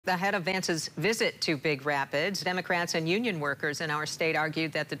Ahead of Vance's visit to Big Rapids, Democrats and union workers in our state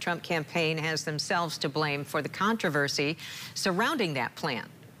argued that the Trump campaign has themselves to blame for the controversy surrounding that plan.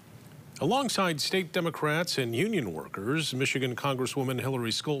 Alongside state Democrats and union workers, Michigan Congresswoman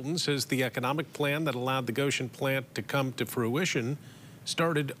Hillary Scholten says the economic plan that allowed the Gotion plant to come to fruition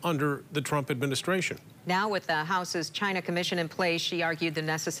started under the Trump administration. Now, with the House's China Commission in place, she argued the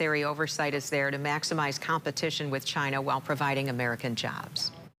necessary oversight is there to maximize competition with China while providing American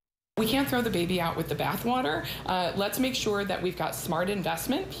jobs. We can't throw the baby out with the bathwater. Let's make sure that we've got smart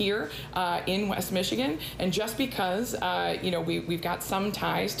investment here in West Michigan. And just because we've got some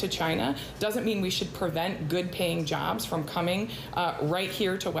ties to China doesn't mean we should prevent good-paying jobs from coming right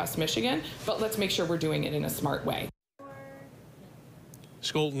here to West Michigan. But let's make sure we're doing it in a smart way.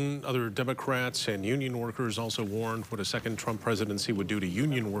 Scholten, other Democrats and union workers also warned what a second Trump presidency would do to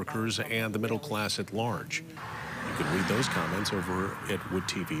union workers and the middle class at large. You can read those comments over at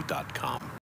woodtv.com.